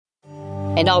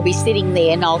And I'll be sitting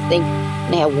there and I'll think,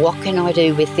 now what can I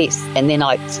do with this? And then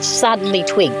I suddenly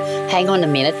twig, hang on a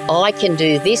minute, I can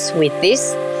do this with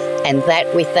this and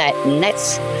that with that. And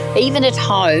that's, even at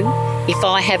home, if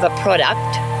I have a product,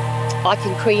 I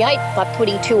can create by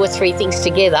putting 2 or 3 things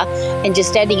together and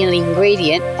just adding an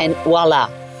ingredient and voila.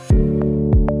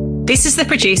 This is The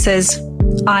Producers.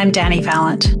 I'm Danny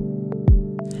Vallant.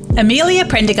 Emelia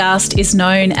Prendergast is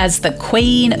known as the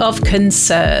Queen of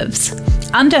Conserves.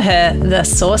 Under her, the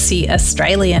Saucy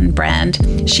Australian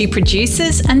brand, she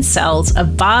produces and sells a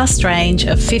vast range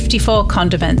of 54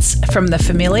 condiments, from the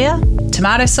familiar,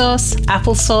 tomato sauce,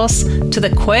 applesauce, to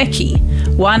the quirky.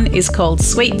 One is called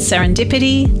Sweet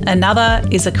Serendipity, another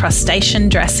is a crustacean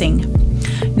dressing.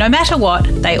 No matter what,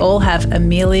 they all have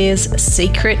Emelia's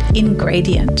secret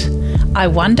ingredient. I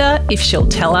wonder if she'll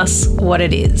tell us what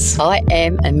it is. I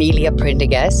am Emelia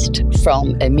Prendergast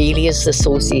from Emelia's the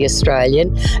Saucy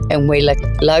Australian, and we're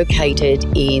located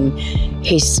in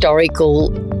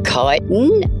historical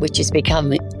Kyneton, which has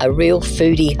become a real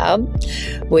foodie hub.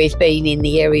 We've been in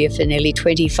the area for nearly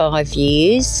 25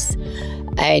 years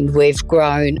and we've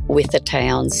grown with the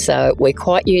town, so we're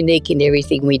quite unique in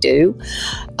everything we do.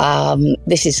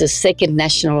 This is the second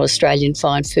National Australian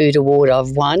Fine Food Award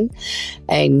I've won,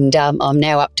 and I'm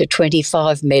now up to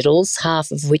 25 medals, half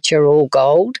of which are all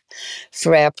gold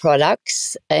for our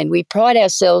products. And we pride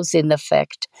ourselves in the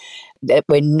fact that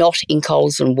we're not in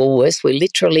Coles and Woolworths. We're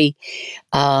literally,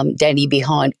 Danny,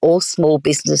 behind all small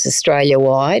business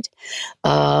Australia-wide.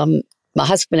 My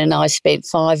husband and I spent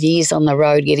 5 years on the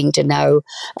road getting to know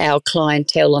our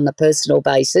clientele on a personal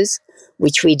basis,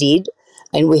 which we did,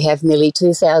 and we have nearly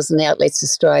 2,000 outlets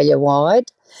Australia-wide.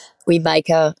 We make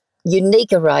a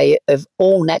unique array of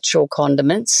all natural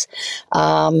condiments,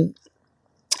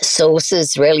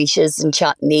 sauces, relishes and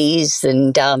chutneys,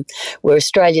 and we're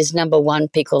Australia's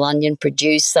 #1 pickle onion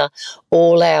producer.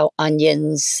 All our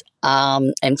onions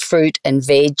and fruit and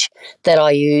veg that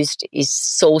I used is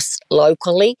sourced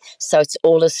locally, so it's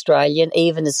all Australian,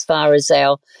 even as far as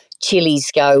our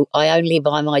chilies go. I only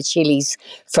buy my chilies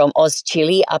from Oz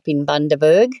Chili up in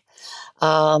Bundaberg,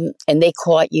 and they're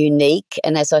quite unique.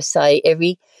 And as I say,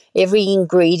 every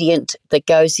ingredient that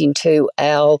goes into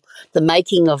the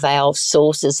making of our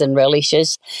sauces and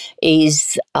relishes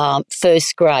is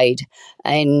first grade,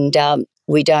 and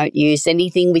we don't use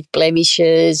anything with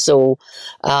blemishes or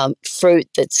fruit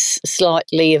that's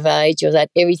slightly of age or that.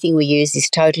 Everything we use is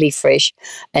totally fresh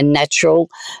and natural,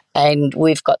 and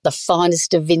we've got the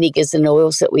finest of vinegars and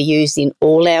oils that we use in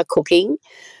all our cooking.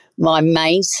 My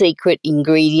main secret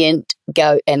ingredient,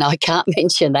 and I can't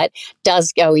mention that,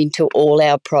 does go into all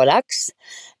our products,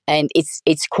 and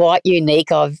it's quite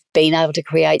unique. I've been able to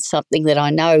create something that I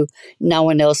know no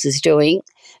one else is doing,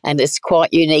 and it's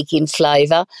quite unique in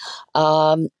flavour.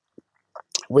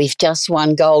 We've just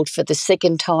won gold for the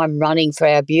second time running for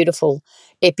our beautiful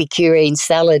Epicurean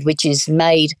salad, which is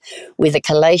made with a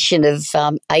collation of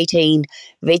 18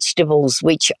 vegetables,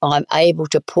 which I'm able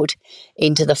to put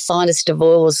into the finest of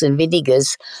oils and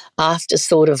vinegars after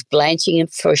sort of blanching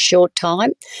it for a short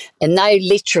time. And they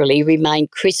literally remain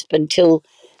crisp until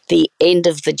the end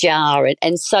of the jar,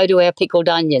 and so do our pickled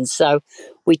onions. So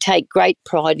we take great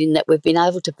pride in that we've been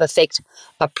able to perfect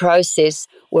a process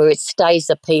where it stays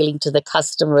appealing to the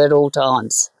customer at all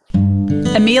times.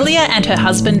 Emelia and her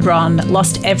husband Ron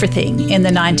lost everything in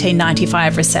the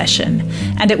 1995 recession,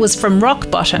 and it was from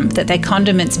rock bottom that their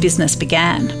condiments business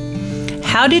began.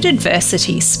 How did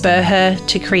adversity spur her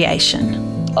to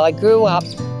creation? I grew up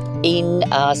in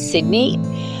Sydney.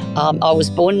 I was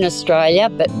born in Australia,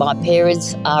 but my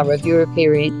parents are of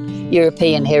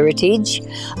European heritage.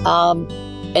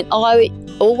 And I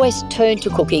always turned to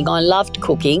cooking. I loved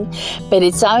cooking, but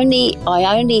I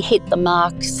only hit the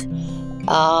marks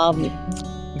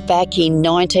back in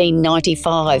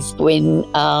 1995 when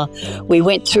we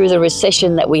went through the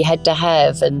recession that we had to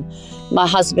have, and my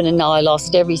husband and I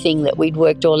lost everything that we'd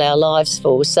worked all our lives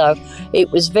for. So it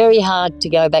was very hard to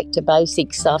go back to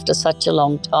basics after such a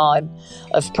long time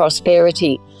of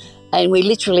prosperity. And we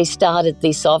literally started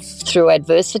this off through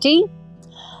adversity.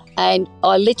 And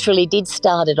I literally did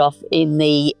start it off in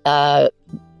the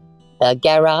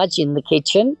garage, in the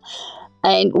kitchen.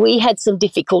 And we had some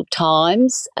difficult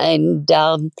times, and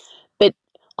but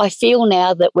I feel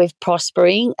now that we're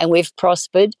prospering and we've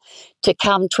prospered to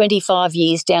come 25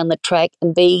 years down the track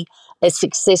and be a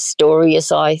success story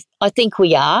as I think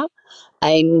we are.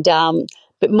 And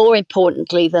but more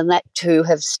importantly than that, to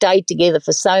have stayed together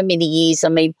for so many years. I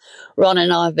mean, Ron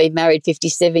and I have been married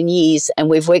 57 years, and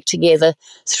we've worked together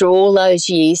through all those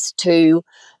years to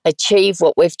achieve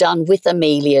what we've done with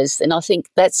Emelia's. And I think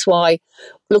that's why,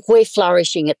 look, we're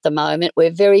flourishing at the moment.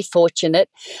 We're very fortunate.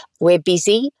 We're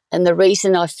busy. And the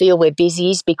reason I feel we're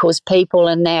busy is because people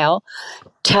are now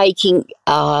taking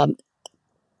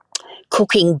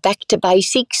cooking back to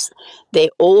basics. They're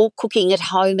all cooking at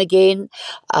home again,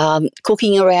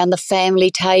 cooking around the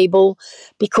family table,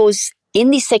 because in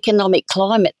this economic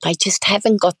climate, they just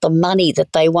haven't got the money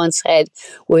that they once had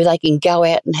where they can go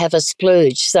out and have a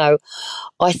splurge. So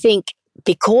I think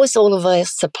because all of our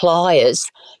suppliers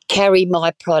carry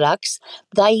my products,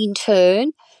 they in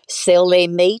turn sell their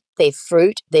meat, their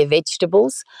fruit, their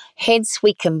vegetables. Hence,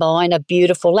 we combine a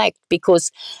beautiful act,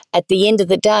 because at the end of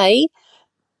the day,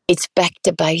 it's back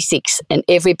to basics and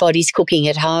everybody's cooking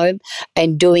at home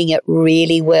and doing it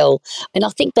really well. And I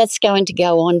think that's going to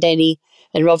go on, Danny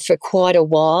and Rob, for quite a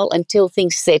while until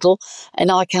things settle, and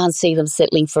I can't see them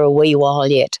settling for a wee while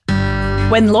yet.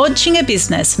 When launching a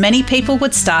business, many people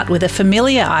would start with a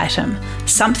familiar item,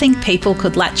 something people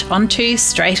could latch onto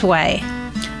straight away.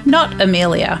 Not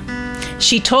Emelia.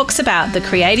 She talks about the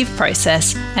creative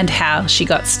process and how she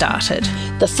got started.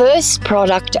 The first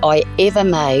product I ever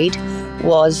made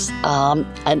was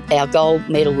our gold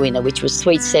medal winner, which was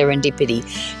Sweet Serendipity.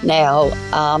 Now,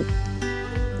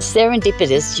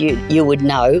 serendipitous, you would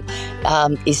know,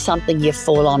 is something you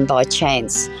fall on by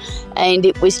chance. And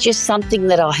it was just something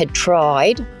that I had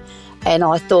tried, and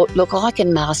I thought, look, I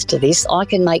can master this. I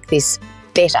can make this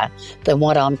better than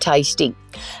what I'm tasting.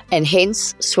 And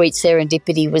hence, Sweet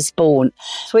Serendipity was born.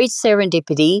 Sweet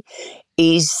Serendipity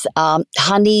is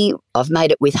honey. I've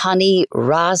made it with honey,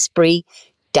 raspberry,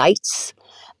 dates,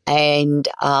 and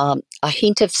a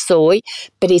hint of soy,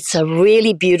 but it's a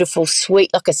really beautiful sweet,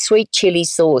 like a sweet chili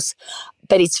sauce.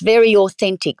 But it's very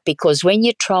authentic, because when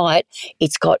you try it,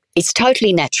 it's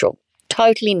totally natural.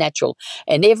 Totally natural.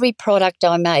 And every product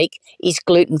I make is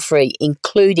gluten-free,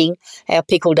 including our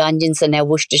pickled onions and our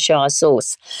Worcestershire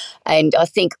sauce. And I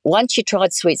think once you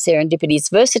tried Sweet Serendipity, its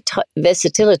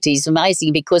versatility is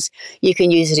amazing, because you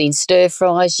can use it in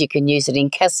stir-fries, you can use it in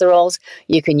casseroles,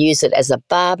 you can use it as a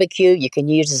barbecue, you can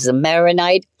use it as a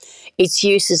marinade. Its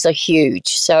uses are huge.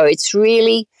 So it's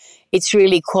really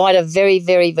quite a very,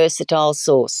 very versatile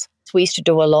sauce. We used to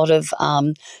do a lot of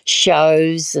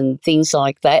shows and things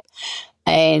like that.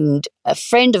 And a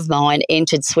friend of mine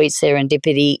entered Sweet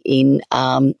Serendipity in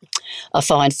a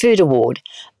Fine Food Award,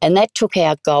 and that took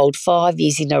our gold 5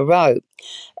 years in a row.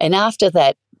 And after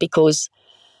that, because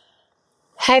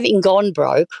having gone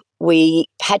broke, we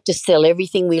had to sell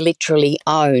everything we literally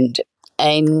owned.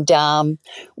 And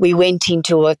we went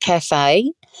into a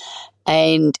cafe,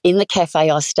 and in the cafe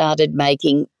I started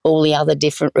making all the other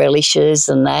different relishes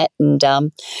and that,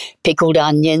 and pickled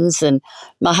onions. And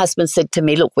my husband said to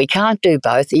me, look, we can't do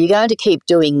both. Are you going to keep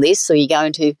doing this, or are you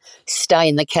going to stay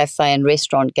in the cafe and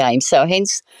restaurant game? So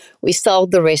hence we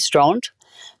sold the restaurant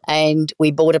and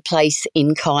we bought a place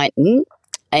in Kyneton,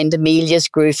 and Emelia's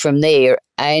grew from there.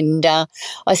 And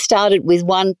I started with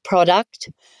one product,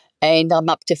 and I'm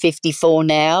up to 54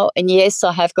 now. And yes,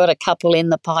 I have got a couple in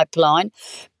the pipeline,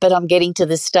 but I'm getting to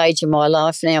the stage of my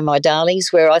life now, my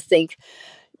darlings, where I think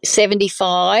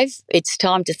 75, it's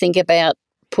time to think about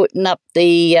putting up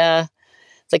the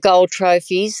gold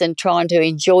trophies and trying to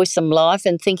enjoy some life,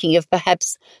 and thinking of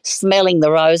perhaps smelling the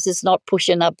roses, not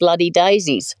pushing up bloody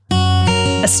daisies.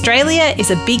 Australia is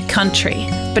a big country,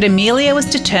 but Emelia was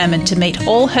determined to meet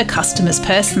all her customers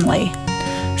personally.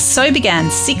 So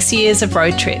began 6 years of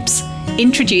road trips,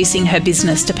 introducing her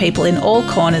business to people in all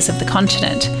corners of the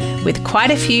continent, with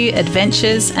quite a few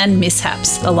adventures and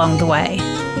mishaps along the way.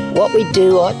 What we'd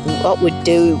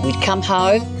do, we'd come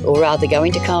home, or rather go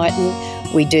into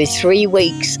Kyneton. We'd do 3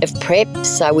 weeks of prep,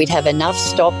 so we'd have enough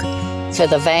stock for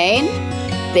the van.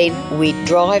 Then we'd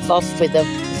drive off with the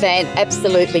van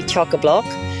absolutely chock-a-block.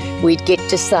 We'd get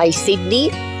to, say, Sydney.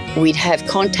 We'd have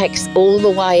contacts all the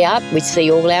way up. We'd see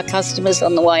all our customers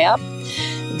on the way up.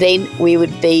 Then we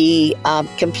would be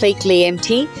completely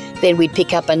empty. Then we'd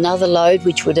pick up another load,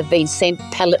 which would have been sent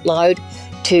pallet load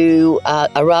to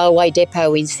a railway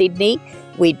depot in Sydney.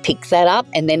 We'd pick that up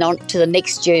and then on to the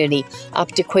next journey up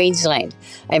to Queensland.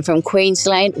 And from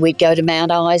Queensland, we'd go to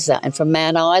Mount Isa. And from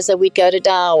Mount Isa, we'd go to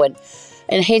Darwin.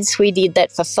 And hence we did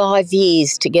that for 5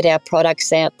 years to get our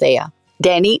products out there.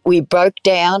 Danny, we broke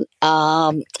down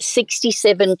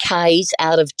 67 Ks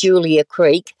out of Julia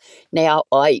Creek. Now,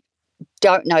 I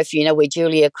don't know if you know where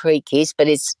Julia Creek is, but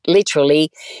it's literally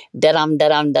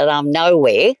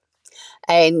nowhere.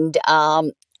 And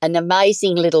an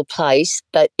amazing little place,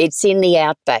 but it's in the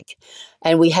outback.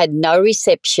 and we had no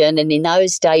reception. And in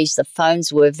those days, the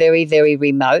phones were very, very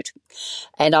remote.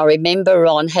 And I remember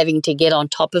Ron having to get on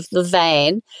top of the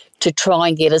van to try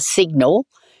and get a signal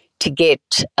to get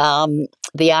the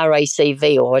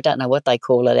RACV, or I don't know what they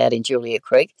call it out in Julia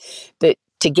Creek, but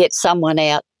to get someone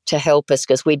out to help us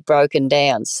because we'd broken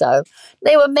down. So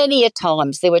there were many a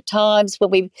times. There were times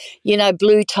when we,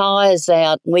 blew tyres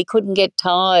out and we couldn't get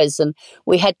tyres and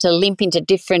we had to limp into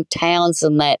different towns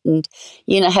and that and,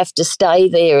 have to stay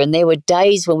there. And there were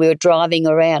days when we were driving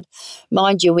around.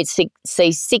 Mind you, we'd see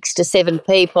 6 to 7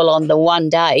 people on the one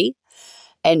day.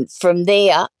 And from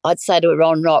there, I'd say to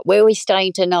Ron, right, where are we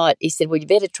staying tonight? He said, well, you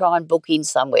better try and book in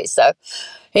somewhere. So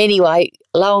anyway,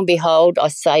 lo and behold, I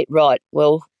say, right,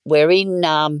 well, we're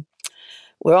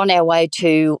on our way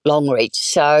to Longreach.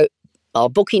 So I'll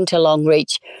book into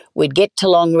Longreach. We'd get to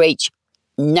Longreach,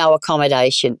 no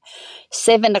accommodation.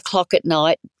 7 o'clock at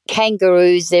night,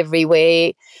 kangaroos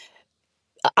everywhere.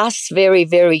 Us very,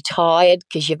 very tired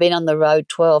because you've been on the road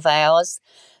 12 hours.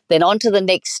 Then on to the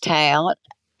next town.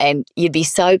 And you'd be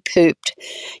so pooped.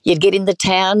 You'd get in the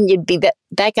town, you'd be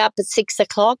back up at 6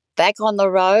 o'clock, back on the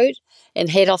road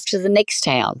and head off to the next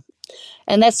town.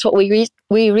 And that's what we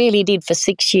really did for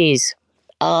 6 years.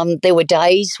 There were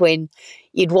days when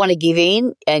you'd want to give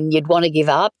in and you'd want to give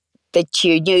up, but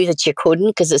you knew that you couldn't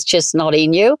because it's just not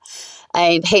in you.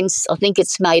 And hence, I think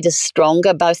it's made us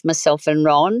stronger, both myself and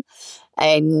Ron.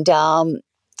 And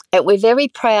we're very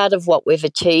proud of what we've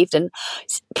achieved and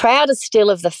prouder still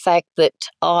of the fact that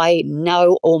I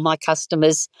know all my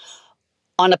customers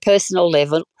on a personal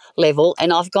level,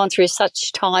 and I've gone through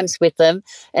such times with them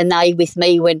and they with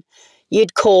me when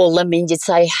you'd call them and you'd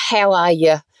say, how are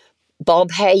you,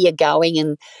 Bob, how are you going?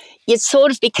 And you'd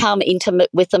sort of become intimate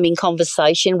with them in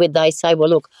conversation where they say, well,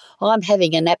 look, I'm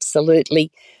having an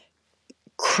absolutely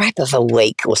crap of a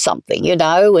week or something, and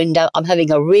I'm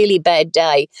having a really bad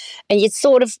day. And you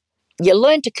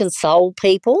learn to console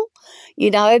people,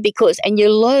 and you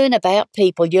learn about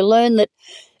people. You learn that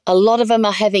a lot of them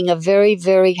are having a very,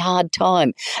 very hard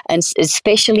time, and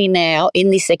especially now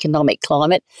in this economic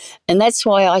climate. And that's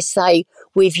why I say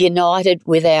we've united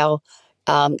with our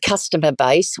customer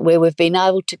base where we've been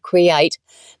able to create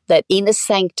that inner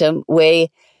sanctum where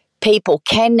people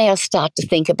can now start to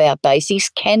think about basics,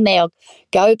 can now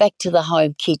go back to the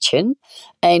home kitchen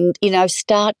and,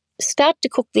 start to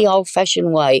cook the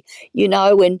old-fashioned way,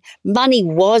 when money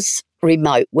was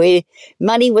remote, where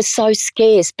money was so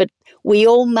scarce, but we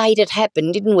all made it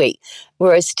happen, didn't we?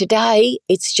 Whereas today,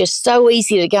 it's just so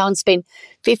easy to go and spend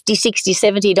 $50,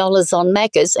 $60, $70 on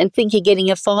Macca's and think you're getting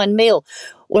a fine meal.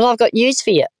 Well, I've got news for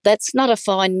you. That's not a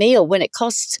fine meal when it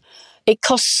costs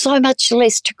so much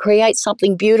less to create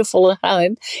something beautiful at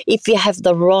home if you have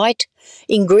the right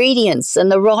ingredients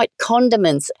and the right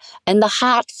condiments and the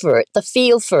heart for it, the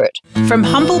feel for it. From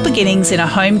humble beginnings in a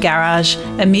home garage,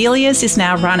 Emelia's is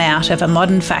now run out of a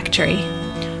modern factory.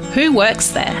 Who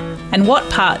works there and what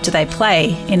part do they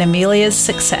play in Emelia's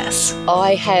success?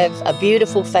 I have a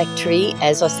beautiful factory,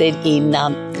 as I said, in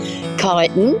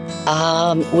Kyneton.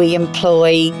 We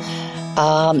employ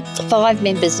 5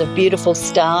 members of beautiful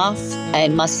staff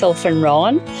and myself and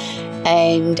Ron,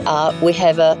 and we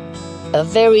have a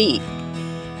very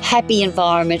happy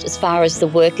environment as far as the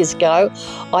workers go.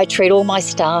 I treat all my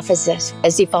staff as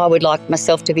if I would like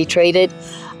myself to be treated.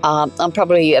 I'm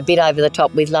probably a bit over the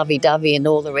top with lovey-dovey and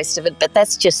all the rest of it, but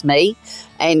that's just me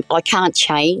and I can't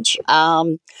change.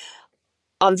 I'm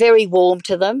very warm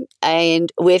to them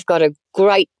and we've got a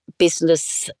great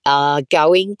business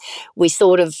going. We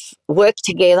sort of work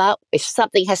together. If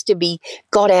something has to be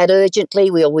got out urgently,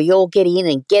 we all get in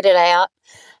and get it out.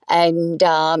 And,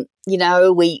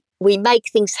 we make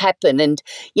things happen. And,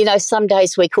 some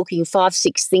days we're cooking 5,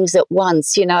 6 things at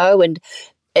once, and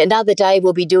another day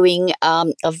we'll be doing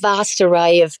a vast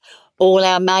array of all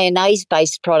our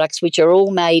mayonnaise-based products, which are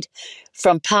all made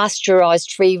from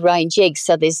pasteurised free-range eggs,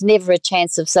 so there's never a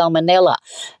chance of salmonella.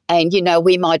 And,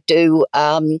 we might do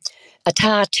a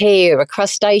tartare, a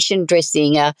crustacean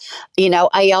dressing,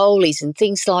 aiolis and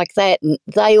things like that, and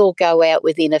they all go out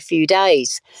within a few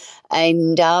days.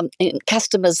 And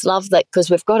customers love that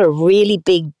because we've got a really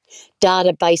big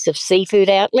database of seafood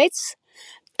outlets.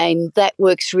 And that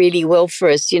works really well for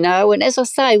us, And as I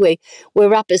say,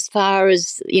 we're up as far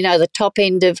as, the top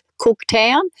end of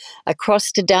Cooktown,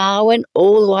 across to Darwin,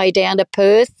 all the way down to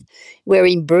Perth. We're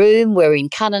in Broome, we're in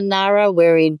Kununurra,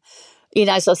 we're in,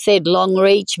 as I said,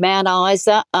 Longreach, Mount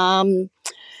Isa,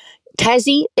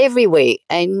 Tassie, everywhere.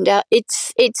 And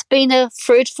it's been a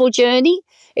fruitful journey.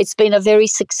 it's been a very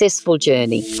successful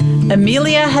journey.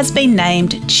 Emelia has been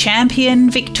named Champion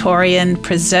Victorian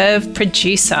Preserve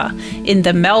Producer in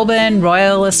the Melbourne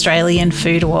Royal Australian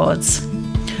Food Awards.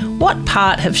 What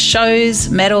part have shows,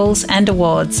 medals and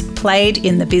awards played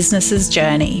in the business's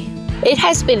journey? It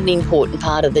has been an important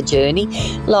part of the journey.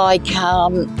 Like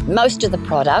most of the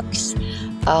products,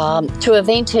 to have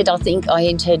entered, I think I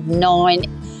entered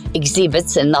 9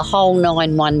 exhibits and the whole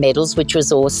 9 won medals, which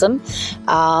was awesome.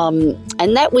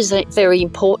 And that was a very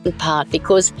important part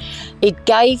because it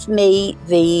gave me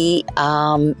the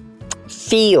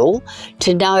feel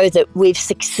to know that we've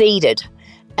succeeded,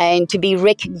 and to be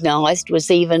recognised was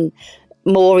even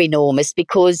more enormous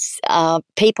because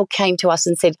people came to us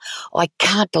and said, I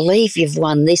can't believe you've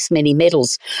won this many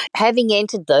medals. Having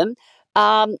entered them,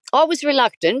 I was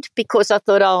reluctant because I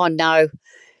thought, oh no,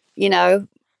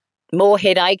 more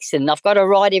headaches and I've got to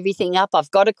write everything up,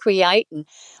 I've got to create, and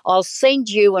I'll send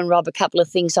you and Rob a couple of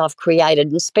things I've created,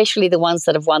 and especially the ones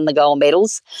that have won the gold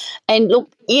medals. And look,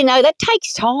 that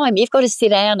takes time. You've got to sit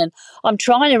down, and I'm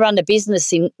trying to run a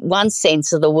business in one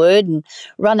sense of the word and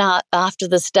run after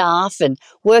the staff and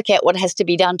work out what has to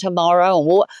be done tomorrow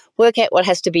and work out what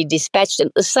has to be dispatched. And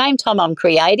at the same time I'm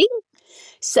creating.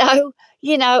 So,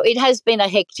 it has been a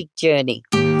hectic journey.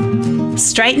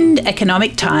 Straitened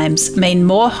economic times mean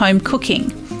more home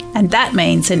cooking, and that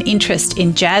means an interest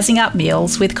in jazzing up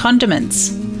meals with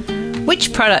condiments.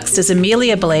 Which products does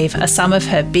Emelia believe are some of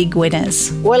her big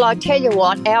winners? Well, I tell you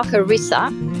what, our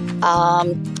harissa,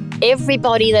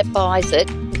 everybody that buys it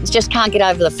just can't get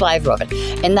over the flavour of it.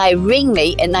 And they ring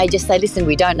me and they just say, listen,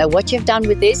 we don't know what you've done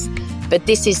with this, but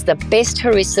this is the best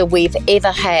harissa we've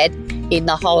ever had in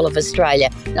the whole of Australia.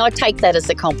 And I take that as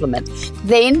a compliment.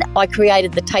 Then I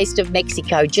created the Taste of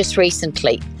Mexico just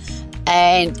recently,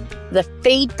 and the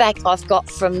feedback I've got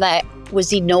from that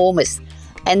was enormous.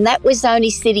 And that was only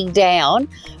sitting down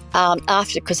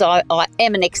because I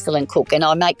am an excellent cook and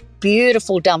I make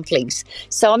beautiful dumplings.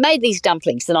 So I made these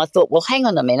dumplings and I thought, well, hang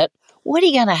on a minute, what are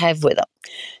you going to have with them?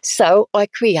 So I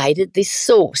created this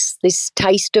sauce, this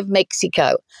Taste of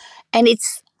Mexico, and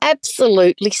it's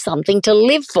absolutely something to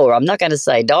live for. I'm not going to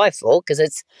say die for because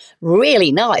it's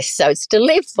really nice. So it's to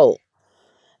live for.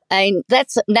 And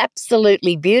that's an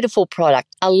absolutely beautiful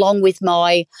product, along with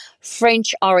my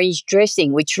French orange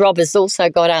dressing, which Rob has also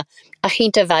got a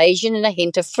hint of Asian and a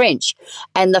hint of French.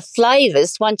 And the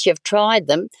flavours, once you've tried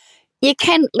them, you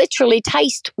can literally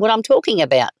taste what I'm talking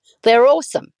about. They're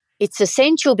awesome. It's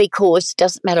essential because it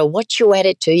doesn't matter what you add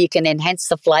it to, you can enhance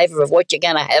the flavour of what you're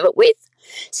going to have it with.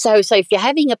 So if you're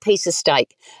having a piece of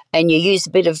steak and you use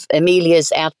a bit of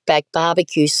Emelia's Outback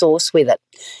barbecue sauce with it,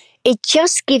 it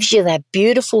just gives you that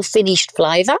beautiful finished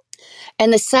flavour.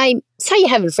 And the same, say you're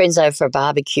having friends over for a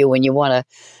barbecue and you want to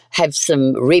have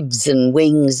some ribs and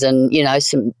wings and,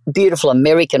 some beautiful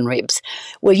American ribs.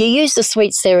 Well, you use the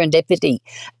sweet serendipity.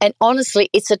 And honestly,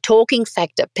 it's a talking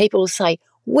factor. People will say,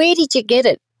 where did you get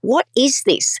it? What is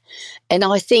this? And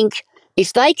I think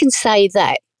if they can say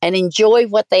that and enjoy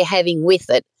what they're having with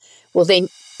it, well, then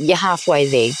you're halfway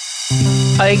there.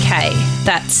 Okay,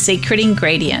 that secret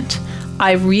ingredient.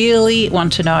 I really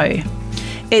want to know.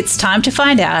 It's time to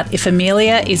find out if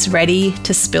Emelia is ready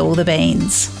to spill the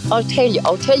beans. I'll tell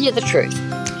you the truth.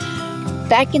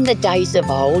 Back in the days of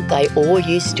old, they all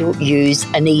used to use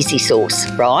an easy sauce,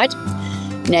 right?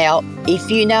 Now,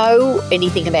 if you know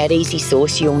anything about easy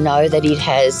sauce, you'll know that it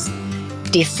has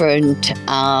different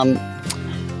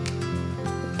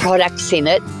products in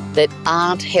it that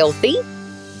aren't healthy,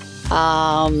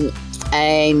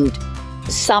 and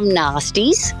some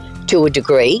nasties to a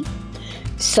degree.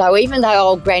 So even though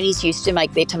old grannies used to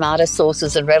make their tomato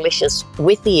sauces and relishes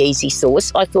with the easy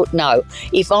sauce, I thought, no,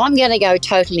 if I'm going to go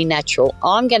totally natural,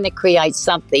 I'm going to create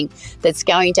something that's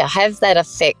going to have that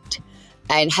effect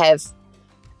and have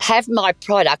my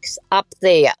products up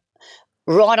there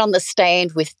right on the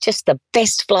stand with just the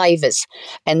best flavours.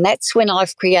 And that's when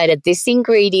I've created this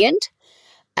ingredient,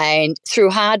 and through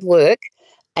hard work.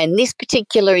 And this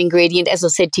particular ingredient, as I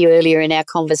said to you earlier in our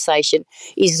conversation,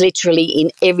 is literally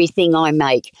in everything I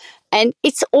make. And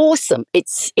it's awesome.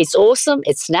 It's awesome.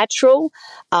 It's natural.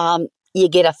 You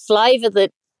get a flavour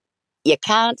that you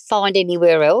can't find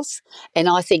anywhere else. And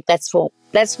I think that's what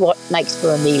makes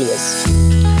for Emelia's.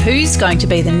 Who's going to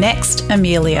be the next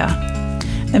Emelia?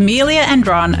 Emelia and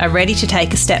Ron are ready to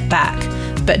take a step back,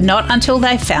 but not until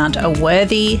they've found a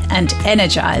worthy and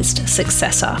energised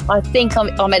successor. I think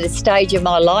I'm at a stage of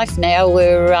my life now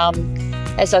where,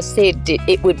 as I said,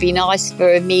 it would be nice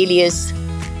for Emelia's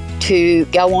to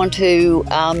go on to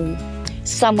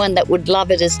someone that would love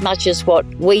it as much as what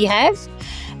we have.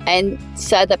 and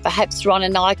so that perhaps Ron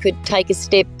and I could take a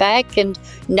step back and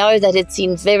know that it's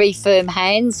in very firm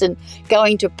hands and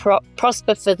going to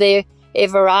prosper for their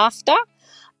ever after.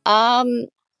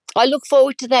 I look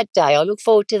forward to that day. I look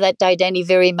forward to that day, Danny,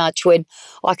 very much, when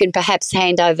I can perhaps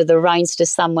hand over the reins to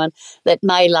someone that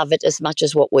may love it as much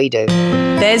as what we do.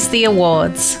 There's the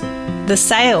awards, the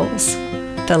sales,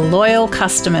 the loyal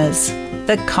customers,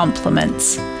 the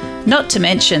compliments, not to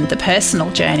mention the personal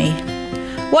journey.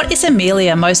 What is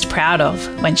Emelia most proud of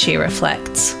when she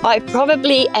reflects? I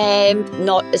probably am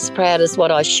not as proud as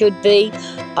what I should be.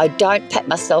 I don't pat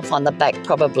myself on the back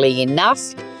probably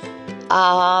enough.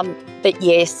 But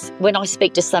yes, when I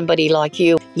speak to somebody like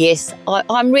you, yes,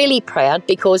 I'm really proud,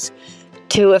 because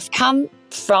to have come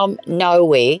from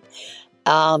nowhere,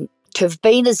 to have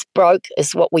been as broke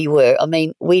as what we were. I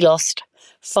mean, we lost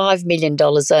 $5 million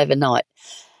overnight.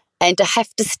 And to have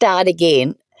to start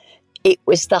again, it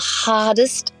was the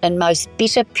hardest and most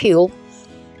bitter pill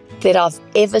that I've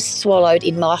ever swallowed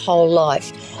in my whole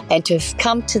life. And to have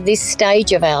come to this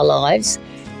stage of our lives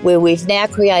where we've now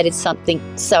created something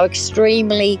so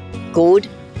extremely good,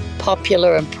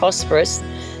 popular and prosperous,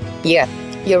 yeah,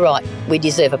 you're right, we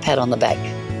deserve a pat on the back.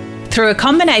 Through a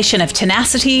combination of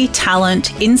tenacity,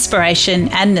 talent, inspiration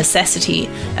and necessity,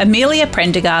 Emelia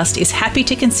Prendergast is happy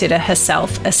to consider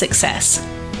herself a success.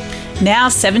 Now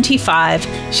 75,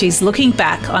 she's looking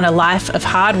back on a life of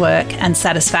hard work and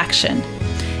satisfaction.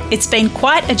 It's been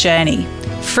quite a journey,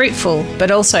 fruitful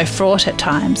but also fraught at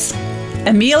times.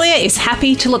 Emelia is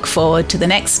happy to look forward to the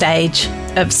next stage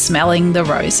of smelling the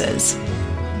roses.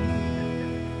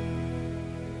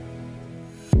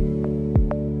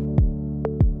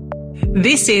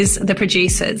 This is The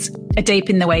Producers, a Deep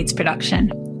in the Weeds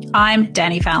production. I'm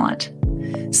Danny Valent.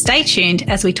 Stay tuned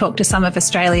as we talk to some of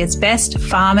Australia's best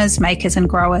farmers, makers and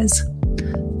growers.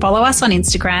 Follow us on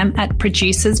Instagram at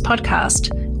Producers Podcast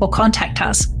or contact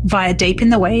us via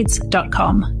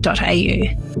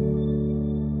deepintheweeds.com.au.